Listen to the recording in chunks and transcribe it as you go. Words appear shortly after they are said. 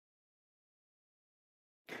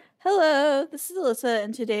Hello, this is Alyssa,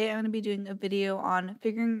 and today I'm going to be doing a video on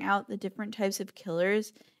figuring out the different types of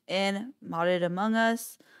killers in Modded Among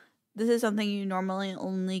Us. This is something you normally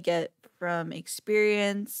only get from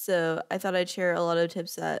experience, so I thought I'd share a lot of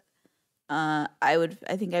tips that I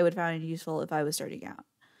think I would find useful if I was starting out.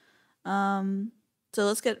 So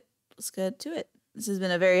let's get to it. This has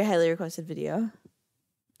been a very highly requested video.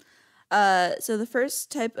 So the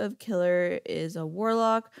first type of killer is a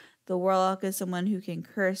Warlock. The Warlock is someone who can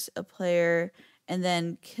curse a player and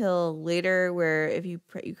then kill later, where if you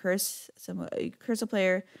curse a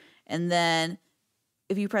player, and then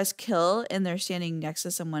if you press kill and they're standing next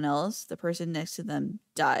to someone else, the person next to them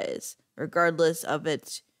dies, regardless of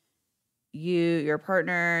it's you, your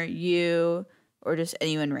partner, you, or just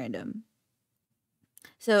anyone random.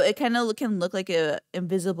 So it kind of can look like a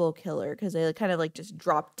invisible killer because they kind of like just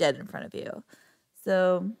drop dead in front of you.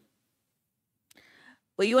 So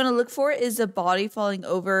what you want to look for is a body falling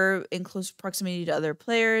over in close proximity to other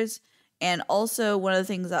players. And also one of the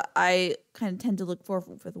things that I kind of tend to look for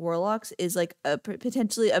with Warlocks is like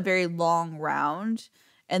potentially a very long round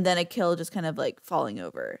and then a kill just kind of like falling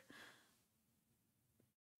over.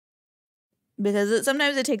 Because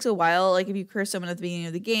sometimes it takes a while, like if you curse someone at the beginning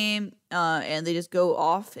of the game and they just go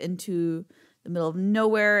off into the middle of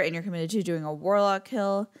nowhere and you're committed to doing a Warlock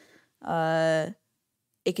kill, it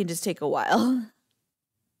can just take a while.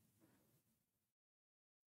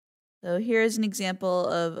 So here's an example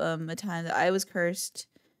of a time that I was cursed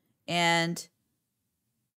and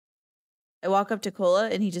I walk up to Cola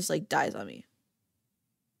and he just like dies on me.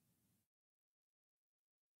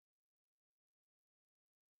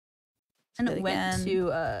 And went to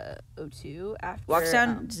O2 after walks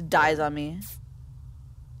down, just dies on me.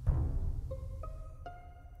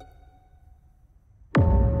 So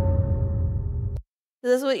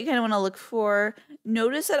this is what you kind of want to look for.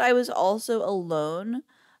 Notice that I was also alone.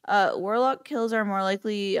 Warlock kills are more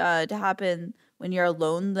likely to happen when you're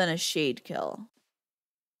alone than a shade kill.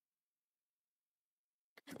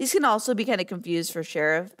 These can also be kind of confused for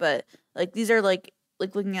sheriff, but like these are like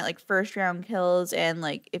looking at like first round kills, and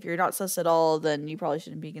like if you're not sus at all, then you probably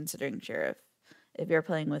shouldn't be considering sheriff if you're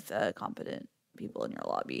playing with competent people in your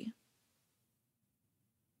lobby.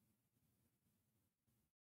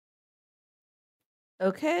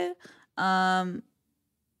 Okay.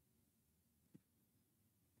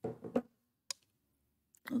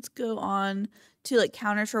 Let's go on to like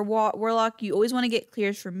counters for Warlock. You always want to get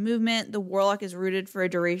clears for movement. The Warlock is rooted for a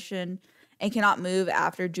duration and cannot move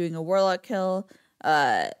after doing a Warlock kill.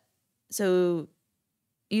 So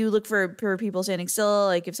you look for people standing still.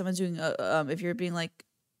 Like if someone's doing, if you're being like,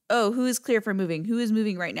 oh, who is clear for moving? Who is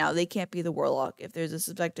moving right now? They can't be the Warlock. If there's a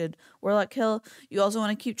suspected Warlock kill, you also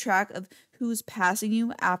want to keep track of who's passing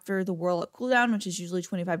you after the Warlock cooldown, which is usually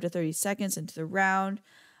 25 to 30 seconds into the round.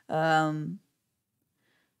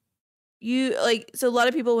 So a lot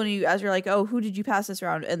of people, when you ask, you're like, oh, who did you pass this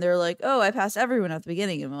round? And they're like, oh, I passed everyone at the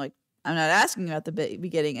beginning. And I'm like, I'm not asking about the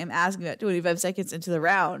beginning. I'm asking about 25 seconds into the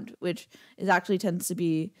round, which is actually tends to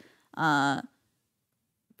be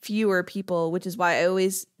fewer people, which is why I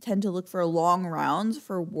always tend to look for long rounds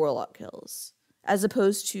for Warlock kills, as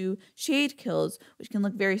opposed to Shade kills, which can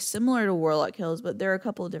look very similar to Warlock kills, but there are a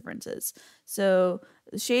couple of differences. So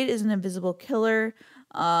Shade is an invisible killer.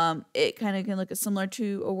 It kind of can look similar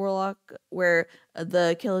to a Warlock, where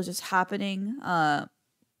the kill is just happening, and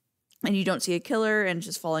you don't see a killer and it's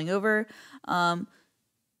just falling over.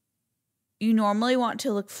 You normally want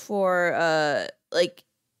to look for like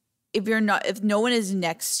if no one is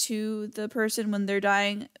next to the person when they're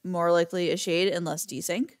dying, more likely a shade unless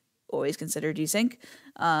desync. Always consider desync.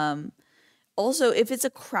 Also, if it's a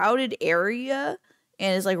crowded area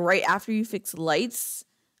and it's like right after you fix lights,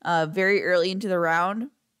 very early into the round,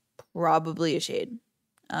 probably a shade.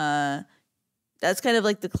 That's kind of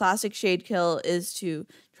like the classic shade kill, is to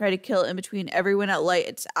try to kill in between everyone at light.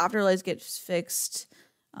 It's after lights gets fixed,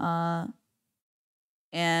 and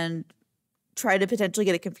try to potentially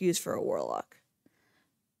get it confused for a Warlock.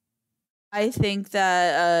 I think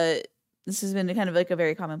that this has been kind of like a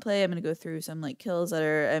very common play. I'm going to go through some like kills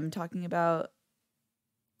that I'm talking about.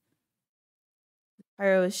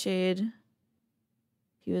 Pyro is shade.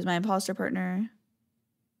 He was my imposter partner.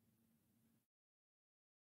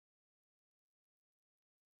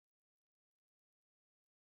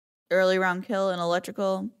 Early round kill in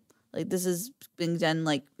electrical. Like this has been done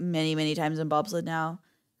like many times in bobsled now.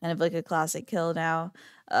 Kind of like a classic kill now.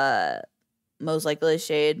 Most likely a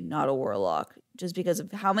shade, not a Warlock, just because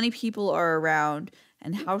of how many people are around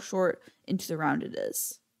and how short into the round it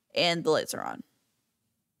is, and the lights are on.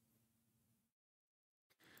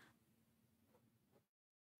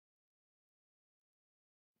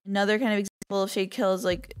 Another kind of example of shade kills,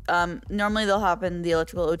 like normally they'll happen in the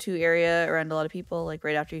electrical O2 area around a lot of people, like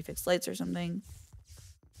right after you fix lights or something.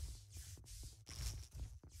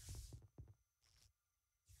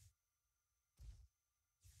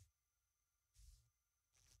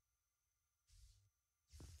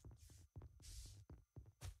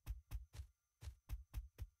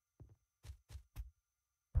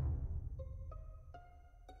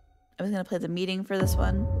 I was gonna play the meeting for this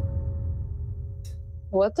one.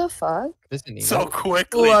 What the fuck? So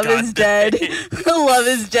quickly. Love is dead. Love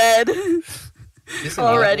is dead.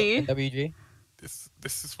 Already. WG.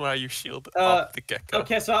 This is why you shield up the gecko.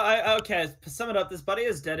 Okay, so to sum it up, this buddy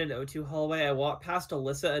is dead in O2 hallway. I walk past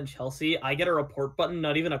Alyssa and Chelsea. I get a report button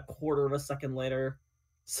not even a quarter of a second later.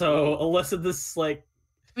 So Alyssa, this like.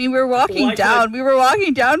 I mean, we were walking down. We were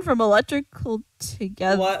walking down from electrical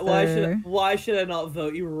together. Why should I not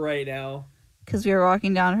vote you right now? Because we were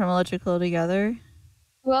walking down from electrical together.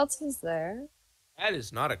 Who else is there? That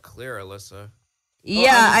is not a clear, Alyssa.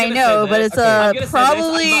 Yeah, I know, but it's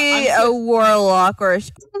probably a warlock or a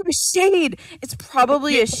shade. It's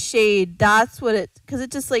probably a shade. That's what it, because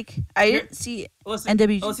it just like I didn't see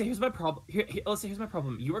NWG. Alyssa, here's my problem. Alyssa, here's my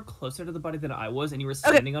problem. You were closer to the body than I was, and you were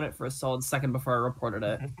standing on it for a solid second before I reported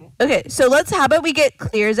it. Okay, so how about we get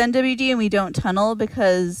clears NWG and we don't tunnel,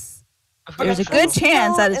 because there's a good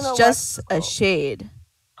chance that it's just a shade.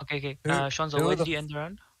 Okay. Shanzo, where did you end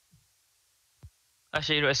around?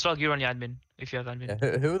 Actually, Slog, you're on the admin, if you have admin.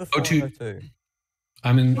 Yeah, who are the O2?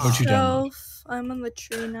 I'm in O2 down. I'm on the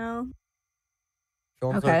tree now.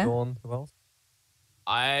 Okay. Dawn, who else?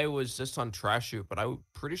 I was just on trash shoot, but I'm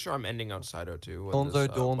pretty sure I'm ending outside O2.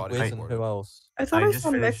 Gonzo, Dawn, Wiz, and who else? I thought I saw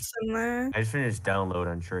Mix in there. I just finished download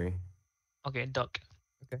on tree. Okay, Duck.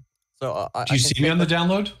 Okay. So do you see me on the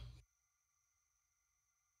download?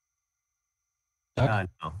 No.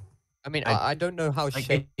 I mean, I don't know how like,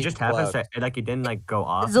 shade it just happens that like it didn't like go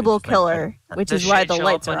off. Visible killer, which is why the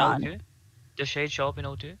lights are on. Does shade show up in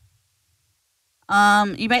O2?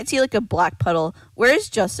 You might see like a black puddle. Where's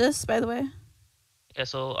Justice, by the way? Yeah,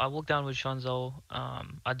 so I walked down with Shanzo.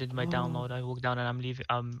 I did my download. I walked down and I'm leaving.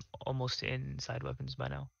 I'm almost inside weapons by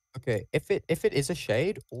now. Okay, if it is a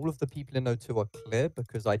shade, all of the people in O2 are clear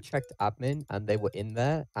because I checked admin and they were in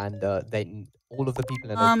there, and all of the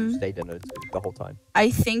people in O2 stayed in O2 the whole time.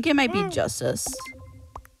 I think it might be Justice,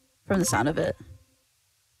 from the sound of it.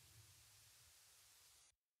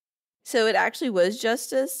 So it actually was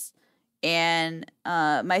Justice, and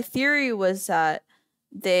my theory was that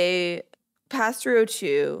they passed through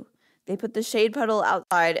O2, they put the shade puddle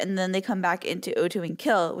outside, and then they come back into O2 and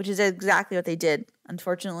kill, which is exactly what they did.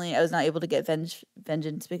 Unfortunately, I was not able to get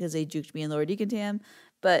vengeance because they juked me in lower decontam,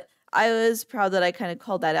 but I was proud that I kind of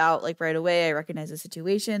called that out like right away. I recognized the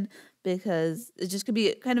situation because it just could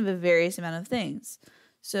be kind of a various amount of things.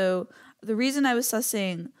 So the reason I was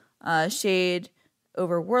sussing shade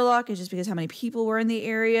over Warlock is just because how many people were in the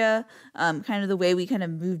area, kind of the way we kind of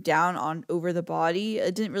moved down on over the body.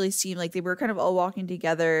 It didn't really seem like they were kind of all walking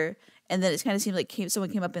together, and then it kind of seemed like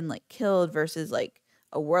someone came up and like killed versus like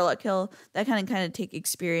a Warlock kill. That kind of take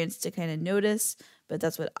experience to kind of notice, but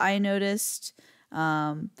that's what I noticed.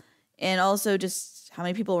 And also just how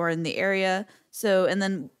many people were in the area. So, and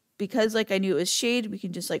then because like I knew it was shade, we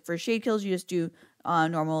can just like for shade kills, you just do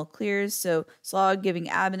normal clears. So Slog giving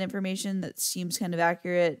admin information that seems kind of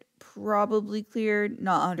accurate, probably clear,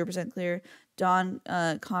 not 100% clear. Dawn,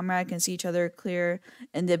 Comrade can see each other clear,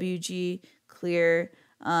 and WG clear.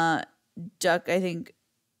 Duck, I think,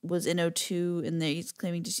 was in O2, and he's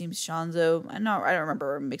claiming to see Shanzo. I don't remember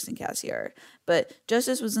where Mix and Cassie are, but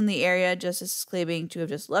Justice was in the area. Justice is claiming to have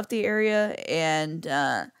just left the area, and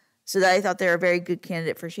so that I thought they were a very good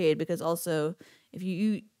candidate for shade, because also if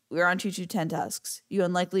we're on 2210 tasks, you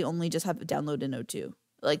unlikely only just have a download in O2.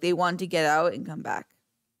 Like they want to get out and come back.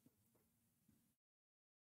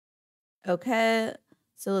 Okay,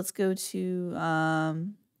 so let's go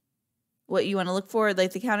to what you want to look for.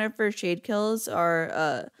 Like the counter for shade kills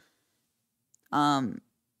are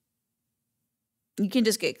you can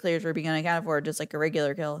just get clears for being unaccounted for, just like a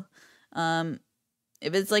regular kill. If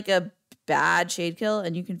it's like a bad shade kill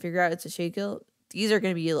and you can figure out it's a shade kill, these are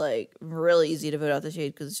going to be like really easy to vote out the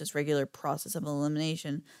shade because it's just regular process of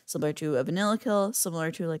elimination, similar to a vanilla kill,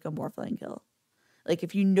 similar to like a Morphling kill. Like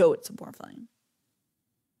if you know it's a Morphling.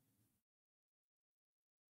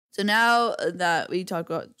 So now that we talked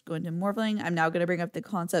about going to Morphling, I'm now going to bring up the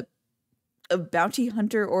concept of bounty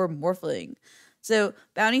hunter or Morphling. So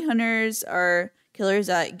bounty hunters are killers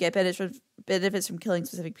that get benefits from killing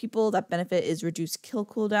specific people. That benefit is reduced kill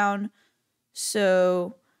cooldown.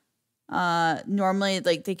 So Normally,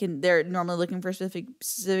 like they're normally looking for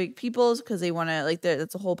specific peoples because they want to like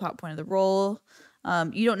that's the whole point of the role.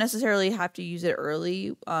 You don't necessarily have to use it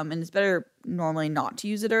early, and it's better normally not to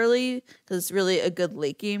use it early because it's really a good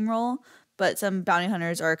late game role. But some bounty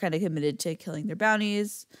hunters are kind of committed to killing their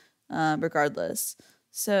bounties, regardless.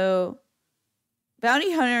 So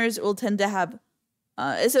bounty hunters will tend to have,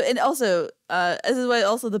 this is why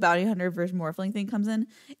also the bounty hunter versus Morphling thing comes in.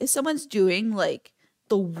 If someone's doing like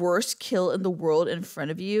the worst kill in the world in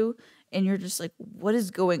front of you, and you're just like, what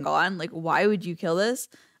is going on? Like, why would you kill this?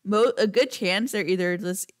 A good chance they're either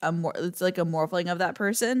just it's like a Morphling of that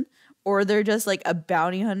person, or they're just like a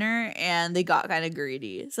bounty hunter and they got kind of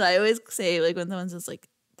greedy. So I always say, like, when someone's just like,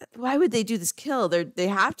 why would they do this kill? They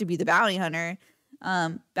have to be the bounty hunter.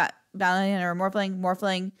 Bounty hunter or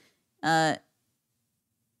Morphling,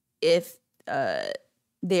 if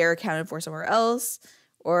they are accounted for somewhere else,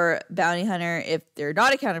 or bounty hunter if they're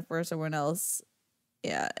not accounted for someone else.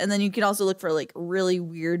 Yeah, and then you can also look for like really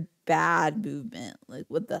weird bad movement. Like,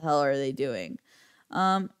 what the hell are they doing?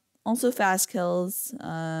 Also fast kills. So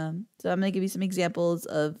I'm gonna give you some examples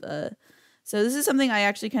of. So this is something I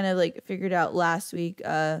actually kind of like figured out last week.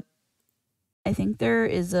 I think there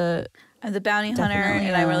is I'm the bounty hunter,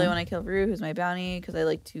 and I really want to kill Rue, who's my bounty, because I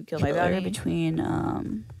like to kill my bounty. Between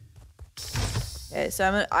Okay,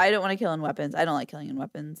 so I don't want to kill in weapons. I don't like killing in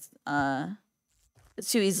weapons.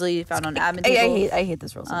 It's too easily found on admin table. I hate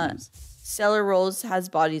this role sometimes. Cellar rolls has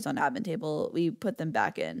bodies on admin table. We put them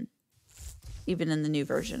back in, even in the new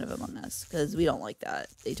version of Among Us, because we don't like that.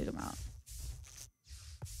 They took them out.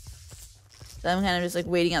 So I'm kind of just like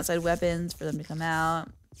waiting outside weapons for them to come out.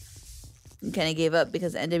 And kind of gave up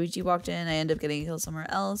because NWG walked in. I ended up getting killed somewhere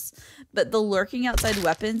else. But the lurking outside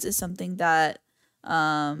weapons is something that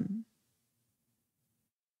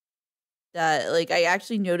like I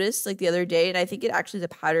actually noticed like the other day, and I think it actually is a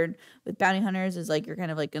pattern with bounty hunters, is like you're kind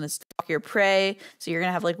of like gonna stalk your prey, so you're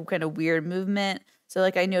gonna have like kind of weird movement. So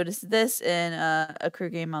like I noticed this in a crew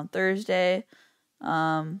game on Thursday.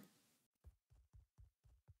 What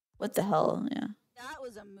the hell? Yeah, That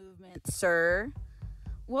was a movement, sir.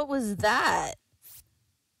 What was that?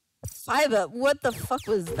 Fiva, what the fuck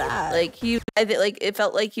was that? like it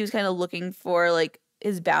felt like he was kind of looking for like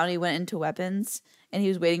his bounty went into weapons, and he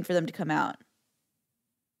was waiting for them to come out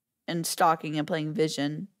and stalking and playing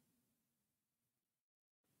vision.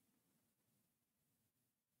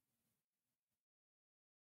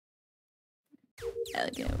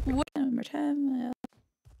 One more time.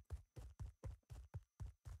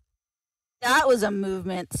 That was a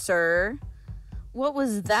movement, sir. What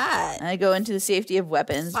was that? I go into the safety of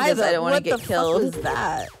weepons because I don't want to get killed. What the fuck was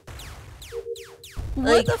that?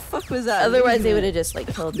 Like, what the fuck was that? Otherwise, they would have just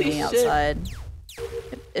like killed me outside.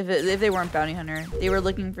 If they weren't bounty hunter, they were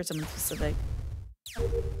looking for someone specific.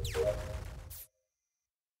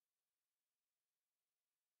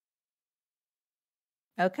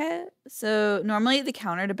 Okay, so normally the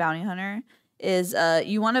counter to bounty hunter is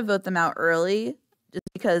you want to vote them out early, just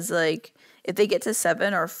because like if they get to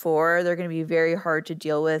 7 or 4, they're going to be very hard to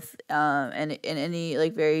deal with, and any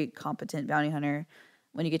like very competent bounty hunter,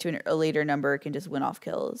 when you get to a later number, can just win off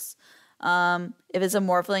kills. If it's a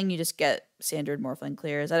Morphling, you just get standard Morphling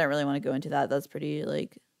clears. I don't really want to go into that. That's pretty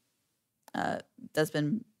like that's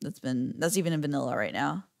even in vanilla right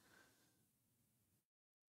now.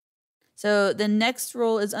 So the next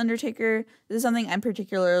role is Undertaker. This is something I'm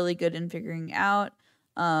particularly good in figuring out.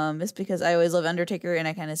 It's because I always love Undertaker, and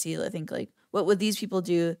I kind of see, I think, like, what would these people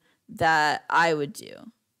do that I would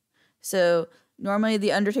do? So normally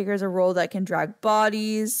the Undertaker is a role that can drag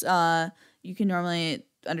bodies. You can normally,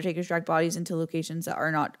 Undertakers drag bodies into locations that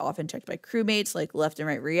are not often checked by crewmates, like left and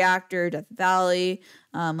right reactor, Death Valley,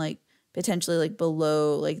 like potentially like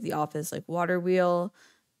below like the office, like water wheel.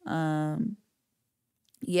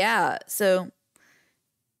 Yeah, so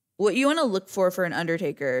what you want to look for an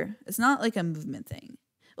Undertaker, it's not like a movement thing.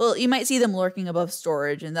 Well, you might see them lurking above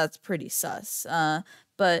storage, and that's pretty sus.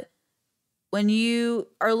 But when you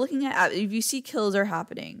are looking at, if you see kills are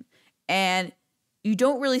happening, and you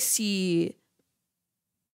don't really see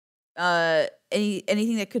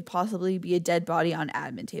anything that could possibly be a dead body on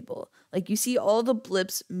admin table, like you see all the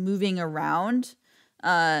blips moving around,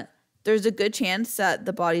 there's a good chance that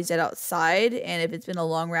the body's dead outside, and if it's been a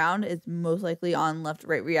long round, it's most likely on left,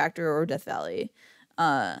 right reactor or Death Valley.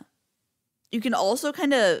 You can also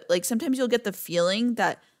kind of, like, sometimes you'll get the feeling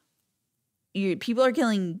that people are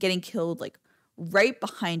getting killed, like, right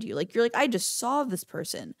behind you. Like, you're like, I just saw this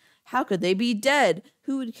person. How could they be dead?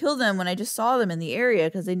 Who would kill them when I just saw them in the area?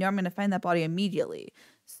 Because they know I'm going to find that body immediately.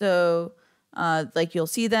 So, like, you'll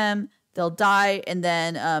see them. they'll die, and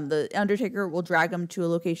then the Undertaker will drag them to a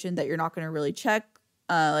location that you're not going to really check.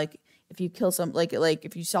 Like if you kill some, like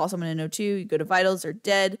if you saw someone in O2, you go to vitals, they're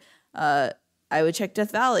dead. I would check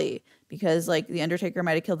Death Valley because like the Undertaker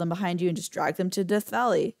might have killed them behind you and just dragged them to Death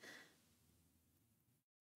Valley.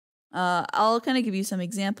 I'll kind of give you some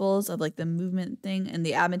examples of like the movement thing and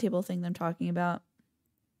the admin table thing that I'm talking about.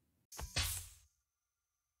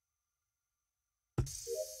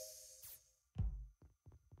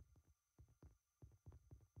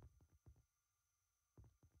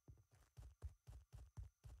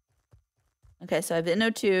 Okay, so I have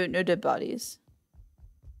NO2, no dead bodies.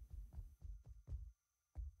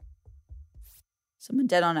 Someone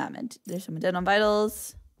dead on admin. There's someone dead on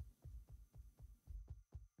vitals.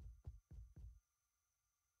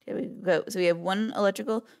 Okay, we go. So we have 1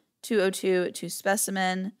 electrical, 2 O2, 2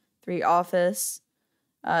 specimen, 3 office.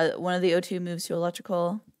 One of the O2 moves to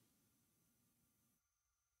electrical.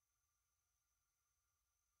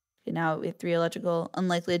 Okay, now we have 3 electrical.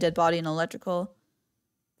 Unlikely a dead body in electrical.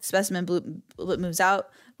 Specimen moves out.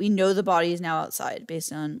 We know the body is now outside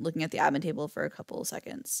based on looking at the admin table for a couple of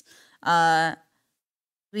seconds.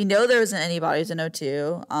 We know there isn't any bodies in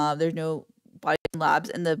O2. There's no body in labs,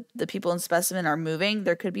 and the people in specimen are moving.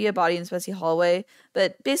 There could be a body in specie hallway,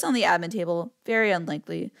 but based on the admin table, very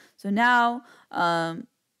unlikely. So now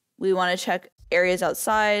we want to check areas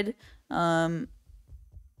outside. So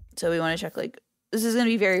we want to check like. This is going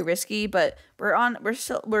to be very risky, but we're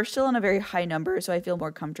still on a very high number, so I feel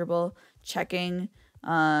more comfortable checking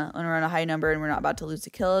when we're on a high number and we're not about to lose the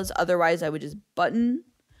kills. Otherwise, I would just button.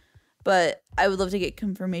 But I would love to get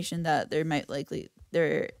confirmation that there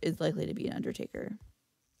is likely to be an Undertaker.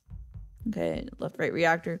 Okay, left right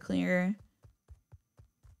reactor clear.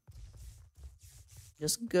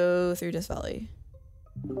 Just go through Death Valley.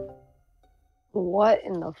 What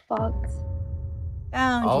in the fuck?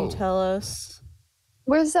 Found you, Telos.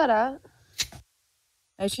 Where's that at?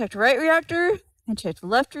 I checked right reactor, I checked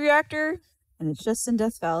left reactor, and it's just in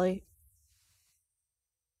Death Valley.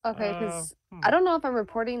 Okay, because I don't know if I'm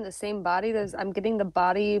reporting the same body. I'm getting the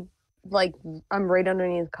body, like, I'm right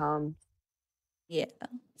underneath comms. Yeah.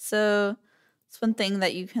 So it's one thing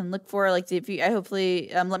that you can look for. Like, if you, I hopefully,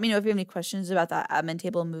 let me know if you have any questions about that admin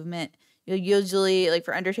table movement. You'll usually, like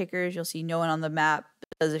for Undertakers, you'll see no one on the map,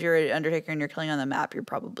 because if you're an Undertaker and you're killing on the map, you're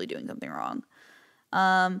probably doing something wrong.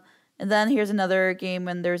 And then here's another game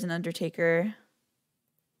when there's an Undertaker.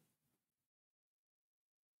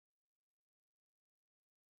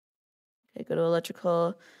 Okay, go to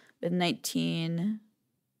electrical with 19.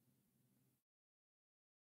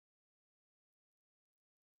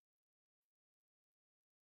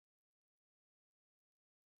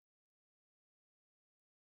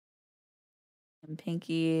 And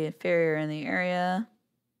Pinky, Farrier in the area.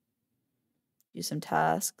 Do some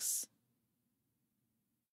tasks.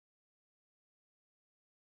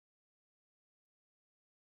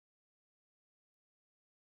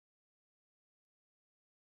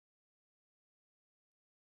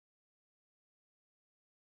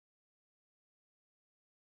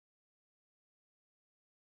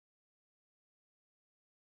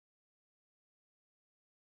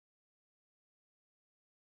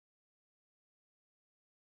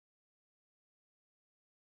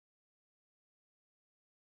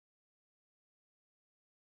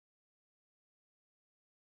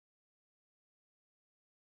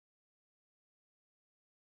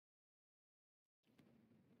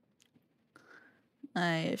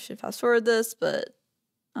 I should fast forward this, but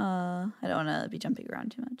I don't want to be jumping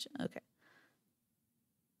around too much. Okay.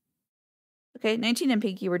 Okay, 19 and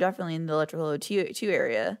Pinky were definitely in the electrical O2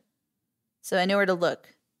 area. So I know where to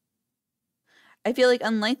look. I feel like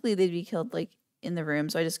unlikely they'd be killed like in the room,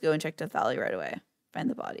 so I just go and check Death Valley right away. Find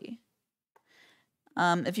the body.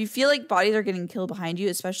 If you feel like bodies are getting killed behind you,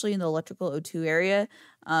 especially in the electrical O2 area,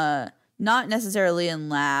 not necessarily in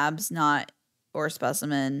labs, or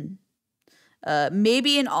specimen.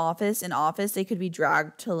 Maybe in office. In office, they could be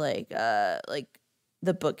dragged to like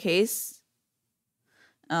the bookcase.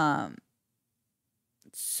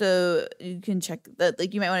 So you can check that.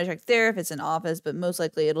 Like you might want to check there if it's an office, but most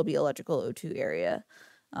likely it'll be electrical O2 area.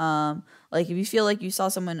 Like if you feel like you saw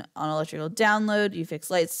someone on electrical download, you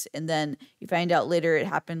fix lights, and then you find out later it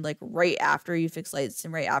happened like right after you fix lights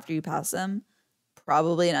and right after you pass them,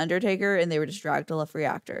 probably an Undertaker, and they were just dragged to left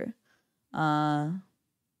reactor.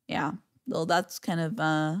 Yeah. Well, that's kind of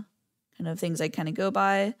things I kind of go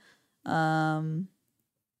by. The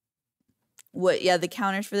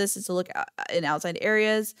counters for this is to look in outside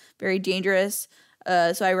areas, very dangerous.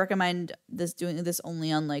 So I recommend doing this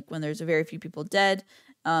only on like when there's a very few people dead.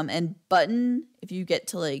 And button, if you get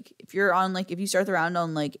to like, if you start the round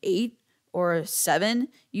on like 8, or 7,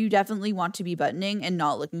 you definitely want to be buttoning and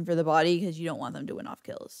not looking for the body because you don't want them to win off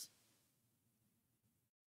kills.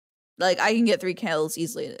 Like, I can get 3 kills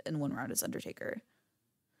easily in 1 round as Undertaker.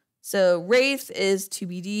 So Wraith is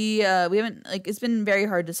 2BD. We haven't, like, it's been very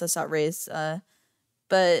hard to suss out Wraiths.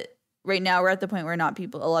 But right now we're at the point where a lot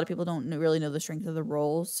of people don't really know the strength of the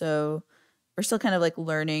role. So we're still kind of like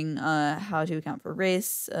learning how to account for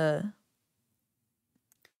Wraiths. And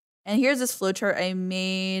here's this flowchart I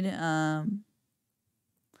made.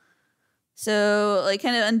 So like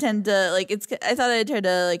kind of intend to like I thought I'd try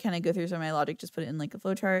to like kind of go through some of my logic, just put it in like a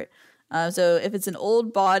flowchart. So if it's an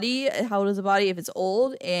old body, how old is the body? If it's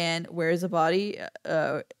old, and where is the body?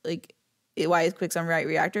 Like why is quick right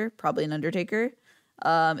reactor? Probably an Undertaker.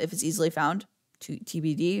 If it's easily found,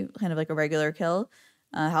 TBD, kind of like a regular kill.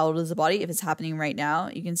 How old is the body? If it's happening right now,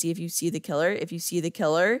 you can see if you see the killer. If you see the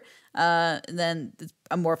killer, then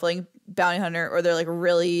a Morphling, bounty hunter, or they're like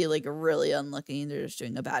really unlucky and they're just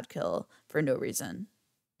doing a bad kill for no reason.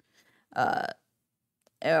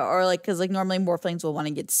 Or like, because like normally Morphlings will want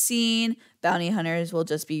to get seen. Bounty hunters will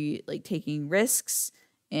just be like taking risks,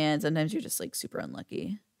 and sometimes you're just like super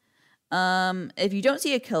unlucky. If you don't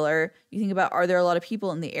see a killer, you think about, are there a lot of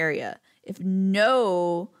people in the area? If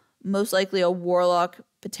no, most likely a Warlock,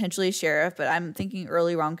 potentially a Sheriff, but I'm thinking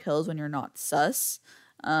early round kills when you're not sus.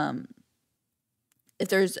 If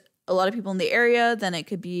there's a lot of people in the area, then it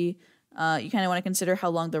could be, you kind of want to consider how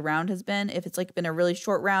long the round has been. If it's like been a really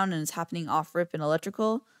short round and it's happening off rip and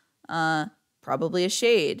electrical, probably a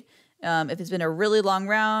Shade. If it's been a really long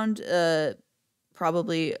round,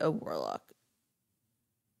 probably a Warlock.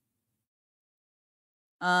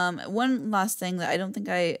 One last thing that I don't think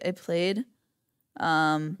I played.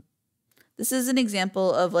 This is an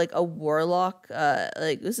example of like a Warlock.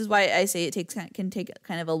 Like this is why I say it can take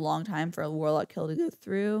kind of a long time for a Warlock kill to go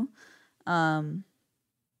through.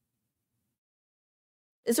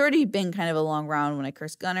 It's already been kind of a long round when I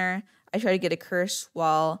curse Gunner. I try to get a curse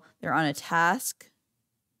while they're on a task.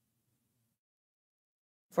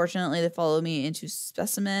 Fortunately, they follow me into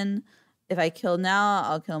Specimen. If I kill now,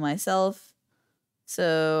 I'll kill myself.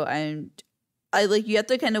 So I like, you have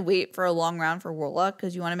to kind of wait for a long round for Warlock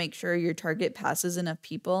because you want to make sure your target passes enough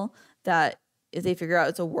people that if they figure out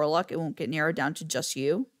it's a Warlock, it won't get narrowed down to just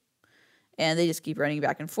you. And they just keep running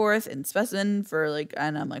back and forth in Specimen for like,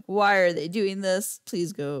 and I'm like, why are they doing this?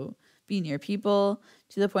 Please go be near people,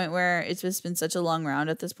 to the point where it's just been such a long round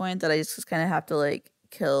at this point that I just kind of have to like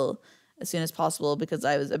kill as soon as possible because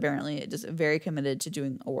I was apparently just very committed to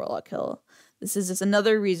doing a Warlock kill. This is just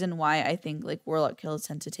another reason why I think like Warlock kills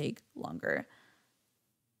tend to take longer.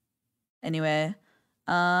 Anyway,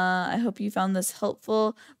 I hope you found this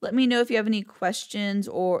helpful. Let me know if you have any questions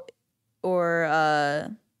or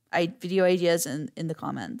video ideas in the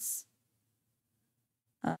comments.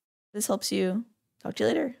 This helps you. Talk to you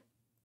later.